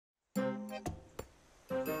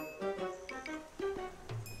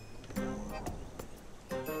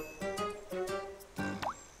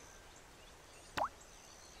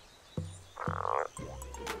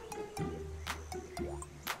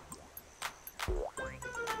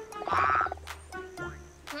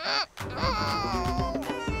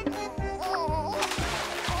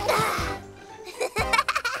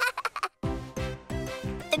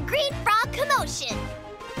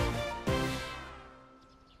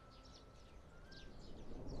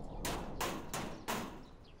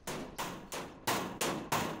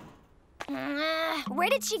Where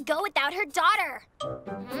did she go without her daughter?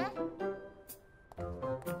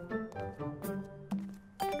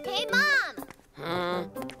 Hey, Mom!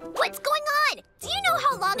 What's going on? Do you know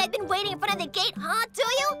how long I've been waiting in front of the gate, huh? Do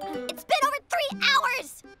you? It's been over 3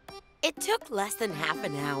 hours! It took less than half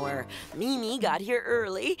an hour. Mimi got here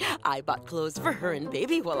early. I bought clothes for her and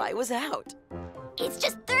baby while I was out. It's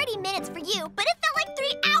just 30 minutes for you, but it felt like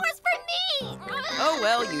 3 hours for me! Oh,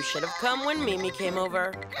 well, you should have come when Mimi came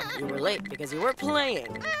over. You were late because you were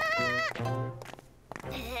playing.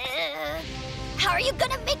 How are you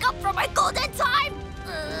gonna make up for my golden time?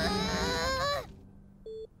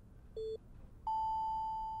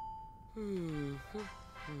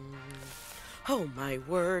 Oh, my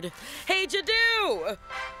word. Hey, Jadoo! What?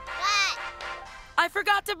 I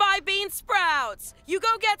forgot to buy bean sprouts. You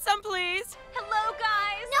go get some, please. Hello,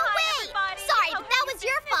 guys. No, Hi, wait! everybody. Sorry, How that have was you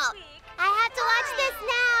your been this fault. week? I have to watch this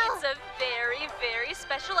now. It's a very, very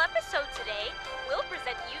special episode today. We'll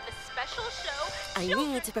present you the special show. I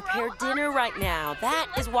Children need to prepare Grow Up dinner right now. That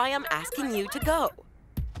is why I'm asking you to go.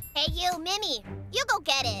 Hey, you, Mimi. You go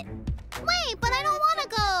get it. Wait, but I don't want to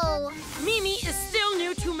go. Mimi is still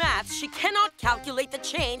new to math. She cannot calculate the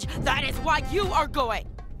change. That is why you are going.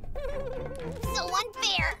 So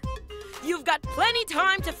unfair. You've got plenty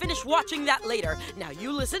time to finish watching that later. Now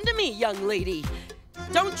you listen to me, young lady.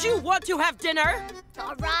 Don't you want to have dinner?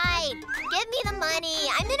 All right. Give me the money.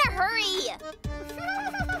 I'm in a hurry.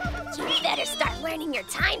 You better start learning your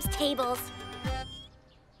times tables.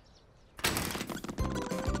 I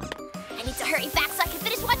need to hurry back so I can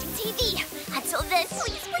finish watching TV. Until then,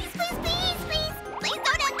 please, please, please, please, please, please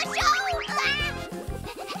don't end the show!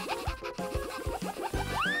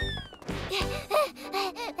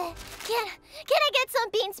 Can I get some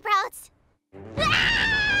bean sprouts?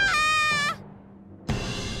 Ah!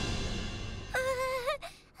 Oh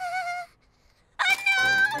no!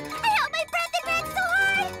 I held my breath and ran so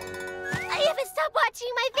hard! I haven't stopped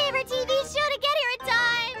watching my favorite TV show to get here in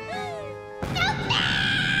time! No!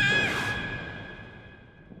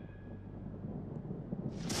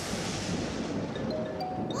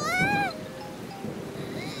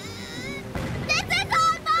 This is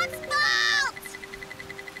all Mom's fault!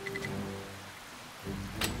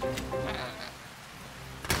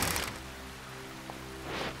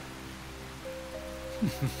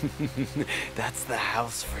 That's the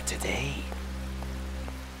house for today.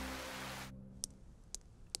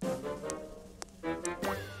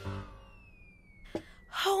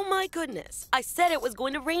 Oh my goodness. I said it was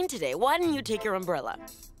going to rain today. Why didn't you take your umbrella?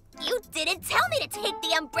 You didn't tell me to take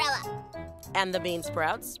the umbrella. And the bean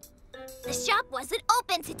sprouts? The shop wasn't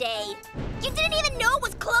open today. You didn't even know it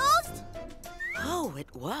was closed? Oh,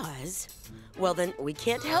 it was? Well, then we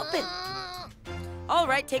can't help it. All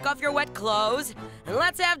right, take off your wet clothes and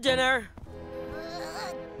let's have dinner.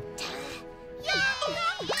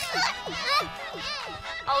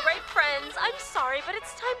 All right, friends. I'm sorry, but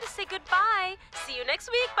it's time to say goodbye. See you next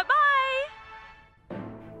week. Bye-bye.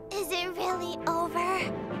 Is it really over?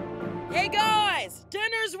 Hey, guys!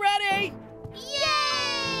 Dinner's ready!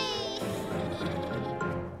 Yay!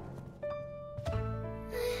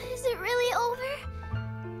 Is it really over?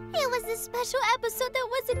 It was a special episode that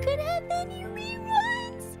wasn't gonna have any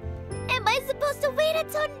reruns. Am I supposed to wait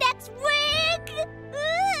until next week?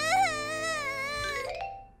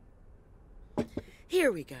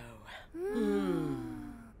 Here we go.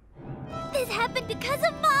 This happened because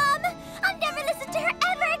of Mom. I'll never listen to her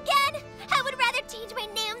ever again. I would rather change my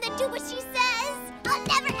name than do what she says. I'll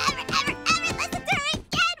never, ever, ever, ever listen to her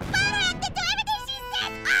again. Why do I have to do everything she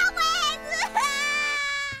says always?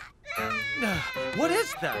 What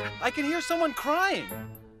is that? I can hear someone crying.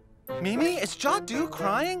 Mimi, is Jadoo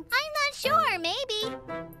crying? I'm not sure, maybe.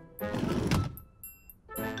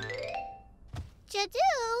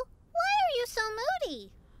 Jadoo, why are you so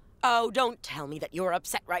moody? Oh, don't tell me that you're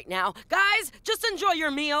upset right now. Guys, just enjoy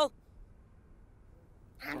your meal.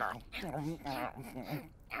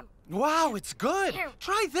 Wow, it's good.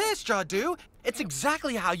 Try this, Jadoo. It's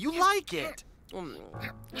exactly how you like it.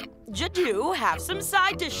 Jadoo, have some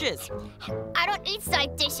side dishes. I don't eat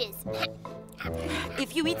side dishes.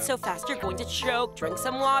 If you eat so fast, you're going to choke. Drink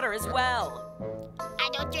some water as well. I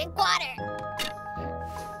don't drink water.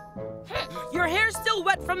 Your hair's still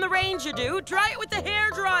wet from the rain, Jadoo. Dry it with the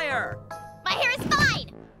hair dryer. My hair is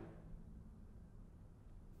fine.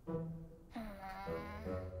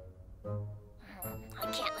 I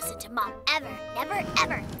can't listen to Mom ever, never,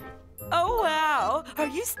 ever. Oh, wow. Are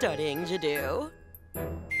you studying, Jadoo?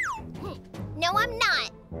 No, I'm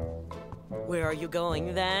not. Where are you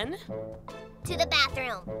going then? To the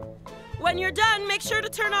bathroom. When you're done, make sure to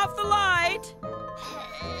turn off the light.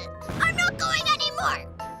 I'm not going anymore.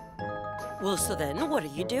 Well, so then what are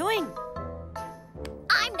you doing?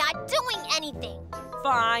 I'm not doing anything.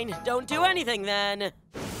 Fine, don't do anything then.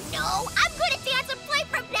 No, I'm going to dance and play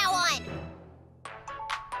from now on.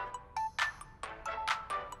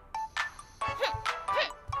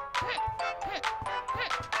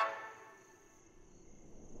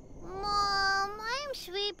 Mom, I'm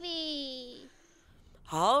sleepy.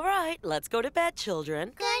 All right, let's go to bed,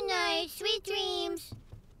 children. Good night, sweet dreams.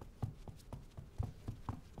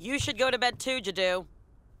 You should go to bed too, Jadoo.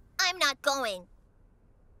 I'm not going.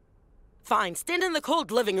 Fine, stand in the cold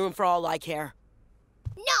living room for all I care.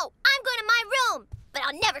 No, I'm going to my room, but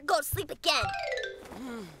I'll never go to sleep again.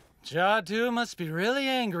 Jadoo must be really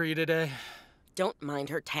angry today. Don't mind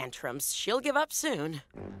her tantrums. She'll give up soon.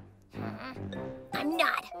 I'm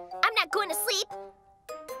not. I'm not going to sleep.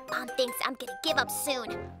 Mom thinks I'm gonna give up soon.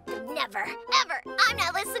 Never, ever. I'm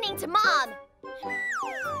not listening to Mom.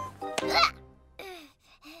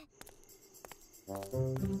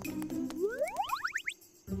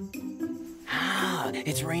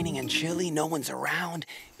 It's raining and chilly, no one's around.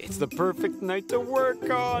 It's the perfect night to work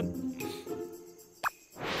on.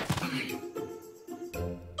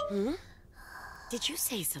 Did you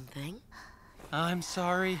say something? I'm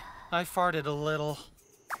sorry. I farted a little.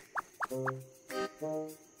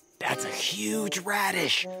 That's a huge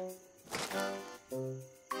radish.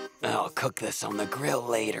 I'll cook this on the grill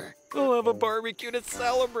later. We'll have a barbecue to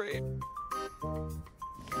celebrate.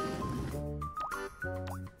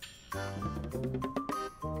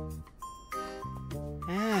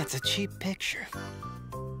 It's a cheap picture.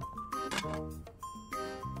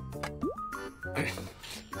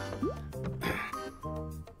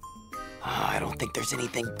 I don't think there's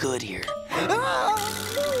anything good here.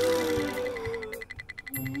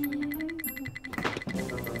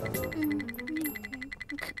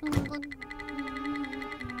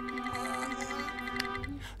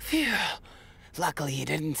 Phew. Luckily, he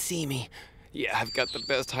didn't see me. Yeah, I've got the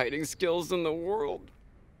best hiding skills in the world.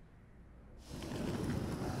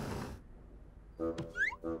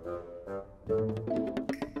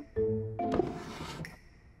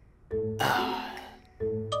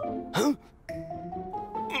 Huh?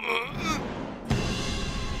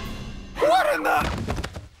 What in the...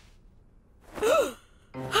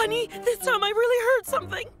 Honey, this time I really heard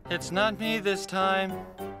something. It's not me this time.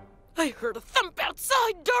 I heard a thump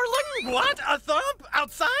outside, darling. What? A thump?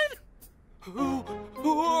 Outside? Who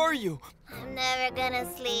are you? I'm never gonna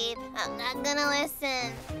sleep. I'm not gonna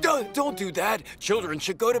listen. Don't do that. Children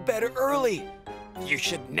should go to bed early. You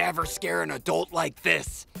should never scare an adult like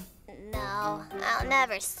this. No, I'll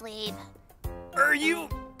never sleep. Are you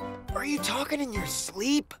talking in your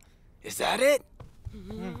sleep? Is that it?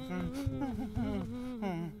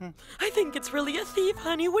 I think it's really a thief,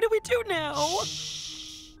 honey. What do we do now?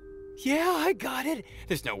 Yeah, I got it.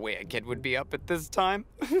 There's no way a kid would be up at this time.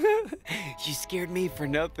 You scared me for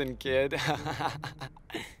nothing, kid.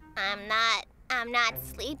 I'm not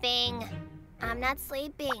sleeping. I'm not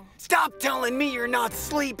sleeping. Stop telling me you're not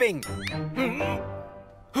sleeping.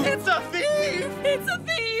 It's a thief! It's a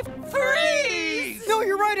thief! Freeze! No,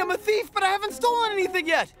 you're right. I'm a thief, but I haven't stolen anything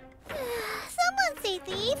yet. Someone say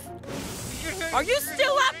thief. Are you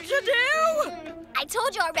still up, Jadoo? I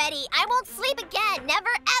told you already. I won't sleep again. Never,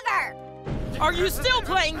 ever. Are you still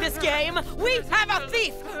playing this game? We have a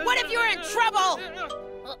thief! What if you're in trouble?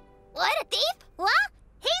 What, a thief? What?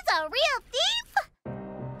 He's a real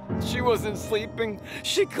thief? She wasn't sleeping.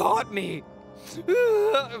 She caught me.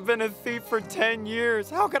 I've been a thief for 10 years.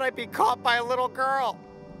 How could I be caught by a little girl?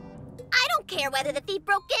 I don't care whether the thief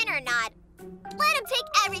broke in or not. Let him take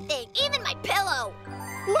everything, even my pillow.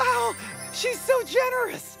 Wow, she's so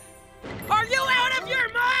generous. Are you out of your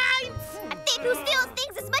minds? A thief who steals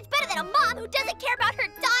things is much better than a mom who doesn't care about her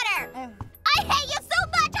daughter. I hate you so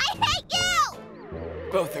much. I hate you.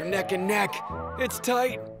 Both are neck and neck. It's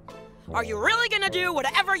tight. Are you really gonna do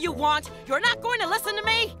whatever you want? You're not going to listen to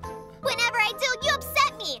me? Whenever I do, you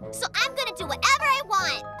upset me. So I'm gonna do whatever I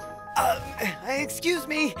want. Excuse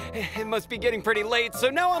me. It must be getting pretty late, so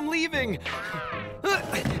now I'm leaving.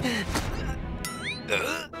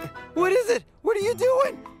 What is it? What are you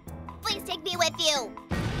doing? Please take me with you.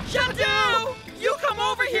 Jadoo! You come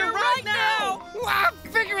over here right now!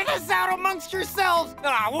 Figure this out amongst yourselves.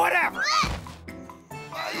 Whatever.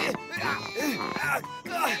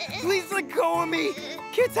 Please let go of me.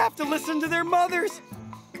 Kids have to listen to their mothers.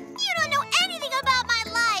 You don't know anything about my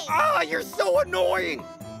life. You're so annoying.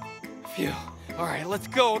 Phew. All right, let's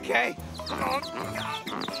go, okay?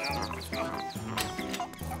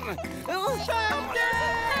 Child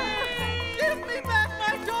Day! Give me back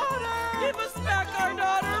my daughter! Give us back our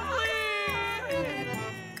daughter, please!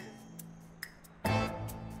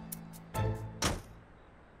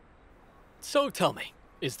 So tell me,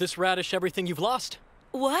 is this radish everything you've lost?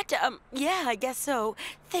 What? Yeah, I guess so.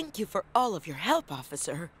 Thank you for all of your help,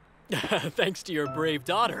 officer. Thanks to your brave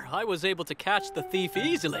daughter, I was able to catch the thief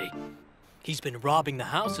easily. He's been robbing the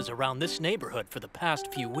houses around this neighborhood for the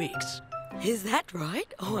past few weeks. Is that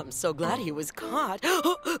right? Oh, I'm so glad he was caught.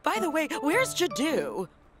 By the way, where's Jadoo?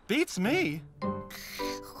 Beats me.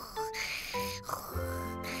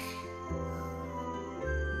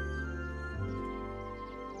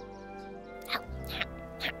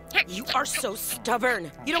 You are so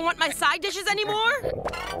stubborn. You don't want my side dishes anymore?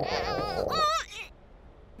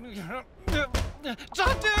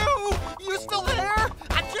 Jadoo! You still there?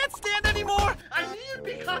 I can't stand anymore! I knew you'd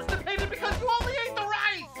be constipated because you only ate the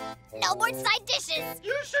rice! No more side dishes!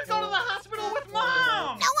 You should go to the hospital with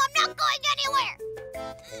Mom! No, I'm not going anywhere!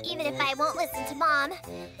 Even if I won't listen to Mom,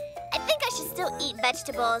 I think I should still eat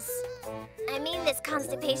vegetables. I mean, this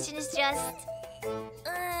constipation is just...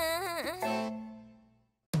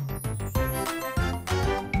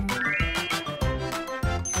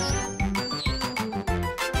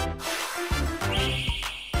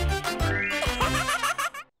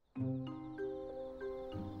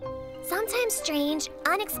 Sometimes strange,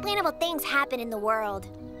 unexplainable things happen in the world.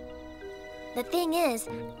 The thing is,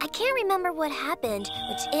 I can't remember what happened,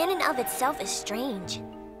 which in and of itself is strange.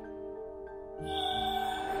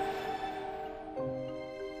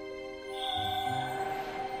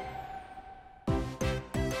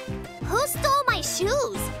 Who stole my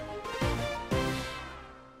shoes?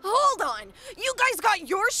 Hold on! You guys got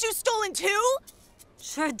your shoes stolen too?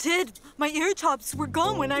 Sure did. My ear tops were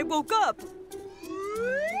gone when I woke up.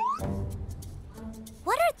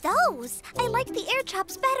 What are those? I like the ear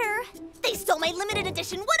chops better. They stole my limited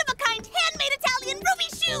edition, one-of-a-kind, handmade Italian ruby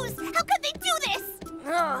shoes! How could they do this?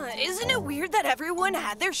 Isn't it weird that everyone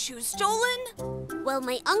had their shoes stolen? Well,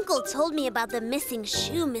 my uncle told me about the missing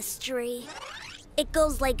shoe mystery. It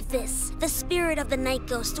goes like this. The spirit of the night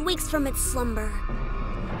ghost wakes from its slumber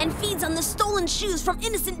and feeds on the stolen shoes from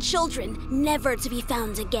innocent children, never to be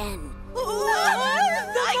found again. The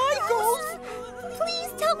night ghost!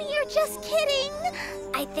 Please tell me you're just kidding.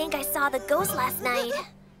 I think I saw the ghost last night.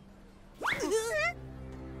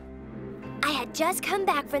 I had just come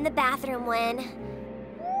back from the bathroom when...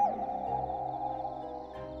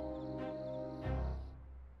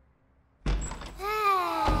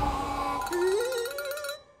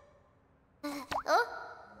 Oh?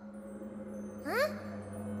 Huh?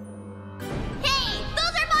 Hey,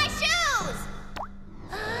 those are my shoes!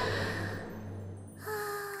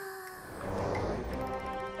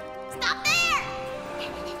 Stop there!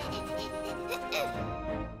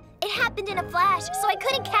 It happened in a flash, so I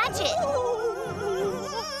couldn't catch it.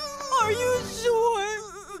 Are you sure?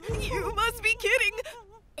 You must be kidding.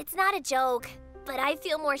 It's not a joke, but I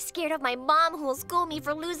feel more scared of my mom who will school me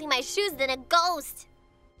for losing my shoes than a ghost.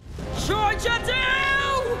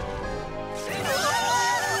 Jadoo!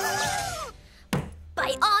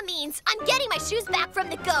 By all means, I'm getting my shoes back from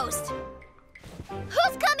the ghost.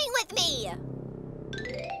 Who's coming with me?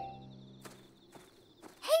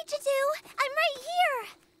 Hey, Jadoo, I'm right here.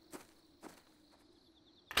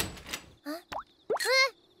 Huh?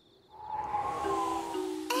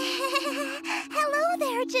 Hello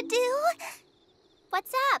there, Jadoo.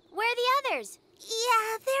 What's up? Where are the others?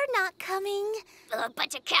 Yeah, they're not coming. A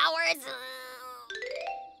bunch of cowards.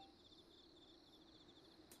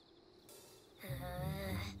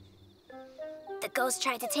 The ghost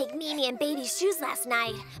tried to take Mimi and Baby's shoes last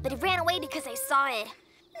night, but it ran away because I saw it.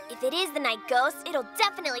 If it is the night ghost, it'll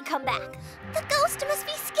definitely come back. The ghost must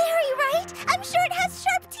be scary, right? I'm sure it has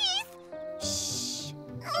sharp teeth. Shh.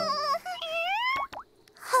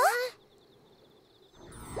 Huh?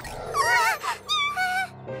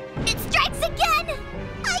 It strikes again!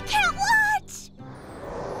 I can't watch!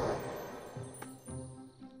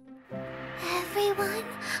 Everyone,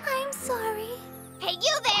 I'm sorry. Hey,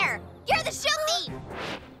 you there! You're the shoe thief!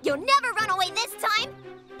 You'll never run away this time!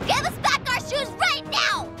 Give us back our shoes right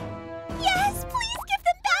now! Yes, please give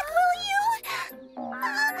them back, will you?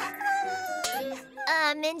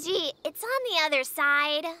 Minji, it's on the other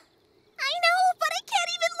side. I know, but I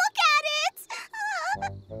can't even look at it!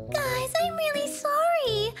 Guys, I'm really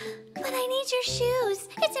sorry. But I need your shoes.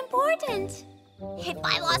 It's important. If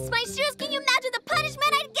I lost my shoes, can you imagine the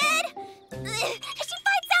punishment I'd get? If she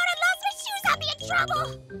finds out I lost my shoes, I'll be in trouble.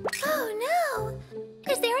 Oh,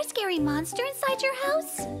 no. Is there a scary monster inside your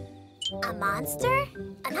house? A monster?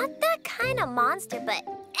 Not that kind of monster, but...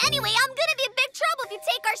 Anyway, I'm gonna be in big trouble if you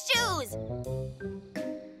take our shoes.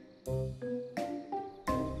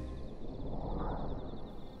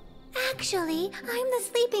 Actually, I'm the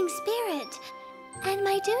sleeping spirit. And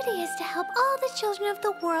my duty is to help all the children of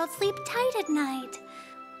the world sleep tight at night.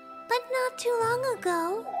 But not too long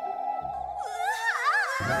ago...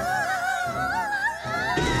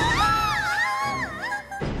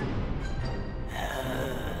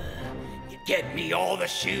 Get me all the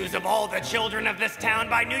shoes of all the children of this town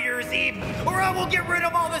by New Year's Eve, or I will get rid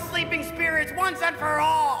of all the sleeping spirits once and for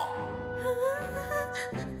all!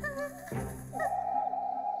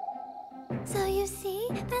 So you see,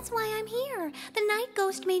 that's why I'm here. The night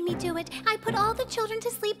ghost made me do it. I put all the children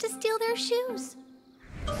to sleep to steal their shoes.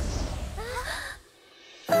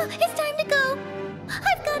 It's time to go.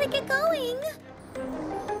 I've got to get going.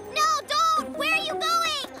 No, don't! Where are you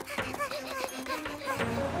going?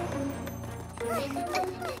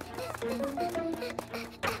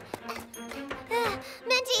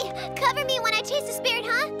 Minty, cover me when I chase the spirit,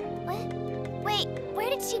 huh? What? Wait, where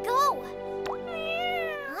did she go?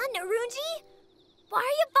 Huh, Narunji? Why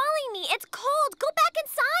are you following me? It's cold. Go back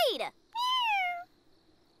inside.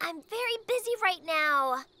 I'm very busy right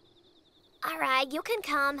now. All right, you can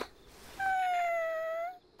come.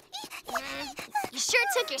 You sure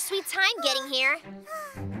took your sweet time getting here.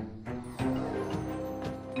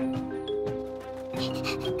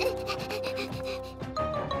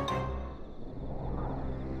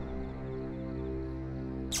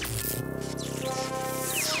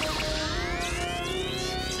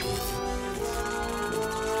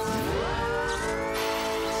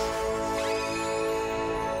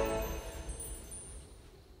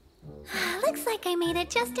 Looks like I made it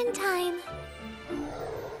just in time.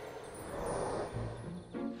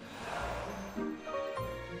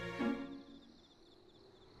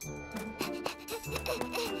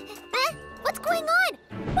 Huh? What's going on?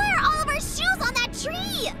 Why are all of our shoes on that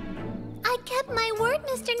tree? I kept my word,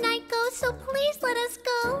 Mr. Night Ghost, so please let us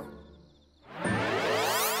go.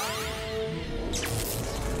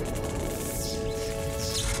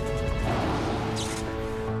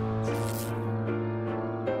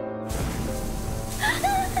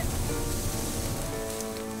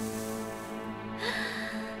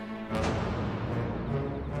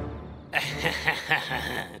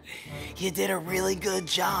 You did a really good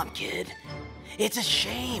job, kid. It's a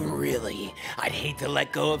shame, really. I'd hate to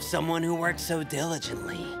let go of someone who worked so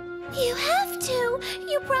diligently. You have to.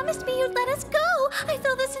 You promised me you'd let us go. I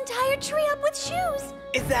filled this entire tree up with shoes.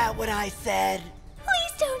 Is that what I said?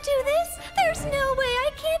 Please don't do this. There's no way.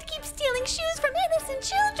 I can't keep stealing shoes from innocent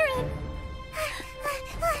children.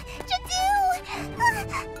 Jadoo!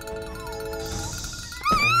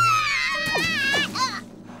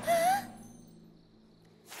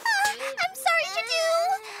 I'm sorry, Jadoo.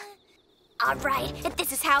 All right, if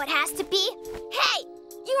this is how it has to be. Hey,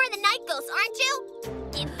 you are the night ghost, aren't you?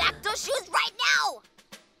 Give back those shoes right now.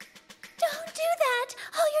 Don't do that.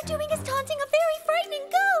 All you're doing is taunting a very frightening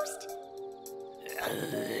ghost.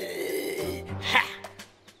 Ha!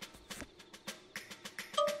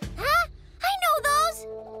 Huh? I know those.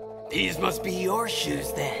 These must be your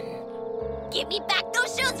shoes, then. Give me back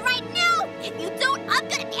those shoes right now. If you don't, I'm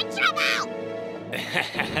gonna be in trouble.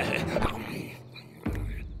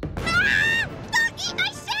 Ah! Don't eat my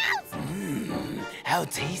shoes! How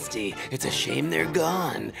tasty. It's a shame they're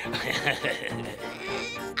gone.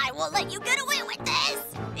 I won't let you get away with this.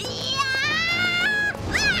 Yeah!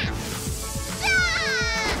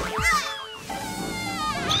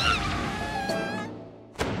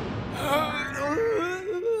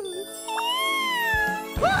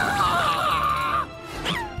 Ah!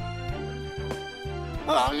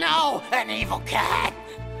 Oh no! An evil cat!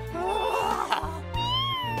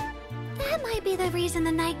 That might be the reason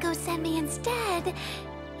the night ghost sent me instead.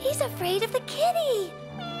 He's afraid of the kitty.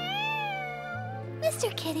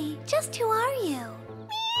 Mr. Kitty, just who are you?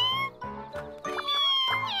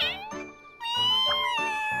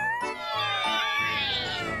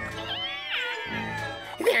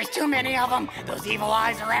 There's too many of them. Those evil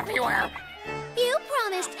eyes are everywhere. You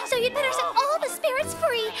promised, so you'd better set all the spirits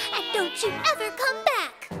free, and don't you ever come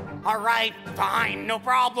back. All right, fine, no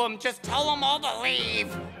problem. Just tell them all to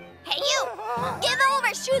leave. Hey, you! Give all of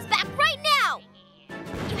our shoes back right now!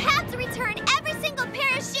 You have to return every single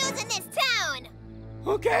pair of shoes in this town!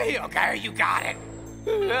 Okay, you got it.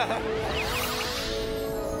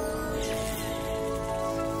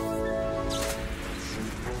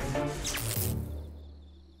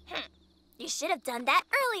 You should have done that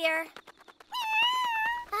earlier.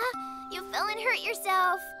 You fell and hurt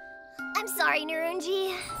yourself. I'm sorry,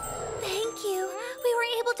 Narunji. Thank you. We were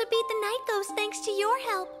able to beat the night ghost thanks to your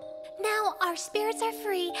help. Now our spirits are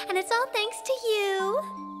free, and it's all thanks to you.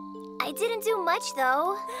 I didn't do much,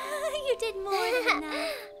 though. You did more than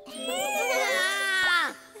enough.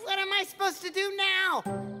 What am I supposed to do now?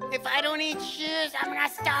 If If I don't eat shoes, I'm gonna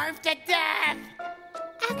starve to death.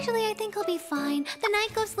 Actually, I think he'll be fine. The night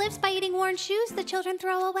ghost lives by eating worn shoes the children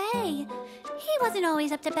throw away. He wasn't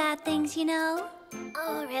always up to bad things, you know.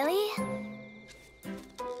 Oh, really?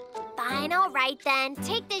 Fine, all right then.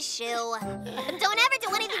 Take this shoe. But don't ever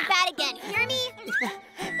do anything bad again, hear me?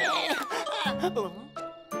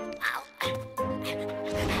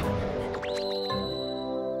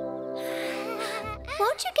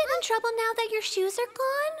 Won't you get in trouble now that your shoes are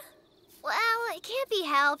gone? Well, it can't be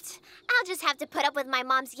helped. I'll just have to put up with my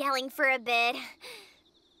mom's yelling for a bit.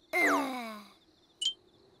 Hold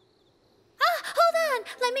on!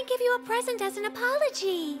 Let me give you a present as an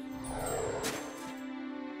apology.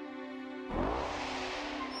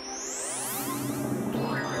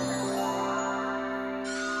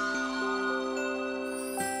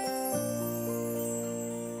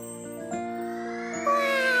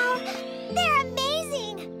 Wow! They're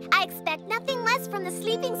amazing! I expect nothing less from the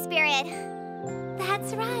sleeping spirit.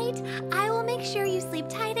 That's right. I will make sure you sleep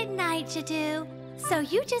tight at night, Jadoo. So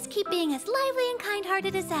you just keep being as lively and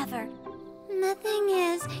kind-hearted as ever. The thing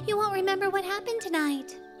is, you won't remember what happened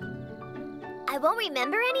tonight. I won't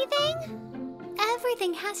remember anything?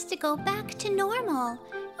 Everything has to go back to normal.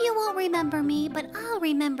 You won't remember me, but I'll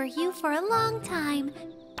remember you for a long time.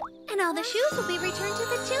 And all the shoes will be returned to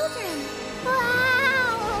the children.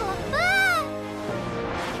 Wow! Ah!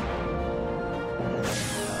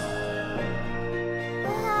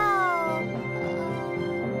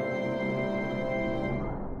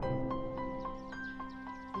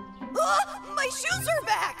 My shoes are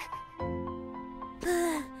back!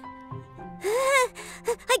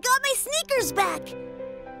 I got my sneakers back!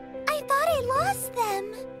 I thought I lost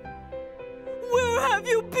them. Where have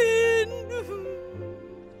you been?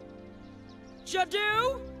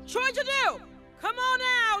 Jadoo? Troy Jadoo! Come on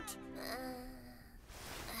out!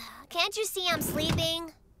 Can't you see I'm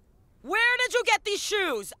sleeping? Where did you get these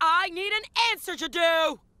shoes? I need an answer,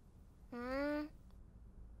 Jadoo!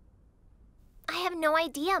 I have no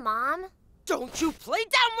idea, Mom. Don't you play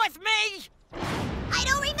dumb with me! I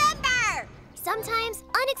don't remember! Sometimes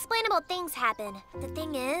unexplainable things happen. The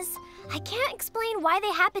thing is, I can't explain why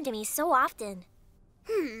they happen to me so often.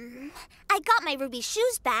 I got my ruby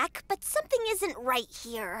shoes back, but something isn't right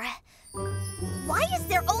here. Why is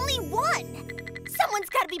there only one? Someone's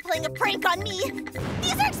gotta be playing a prank on me.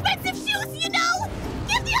 These are expensive shoes, you know!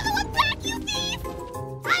 Give the other one back, you thief!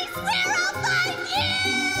 I swear I'll find you!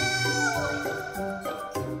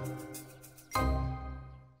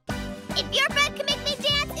 If your bread can make me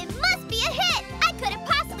dance, it must be a hit! I couldn't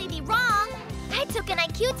possibly be wrong! I took an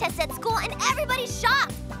IQ test at school and everybody's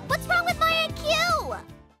shocked!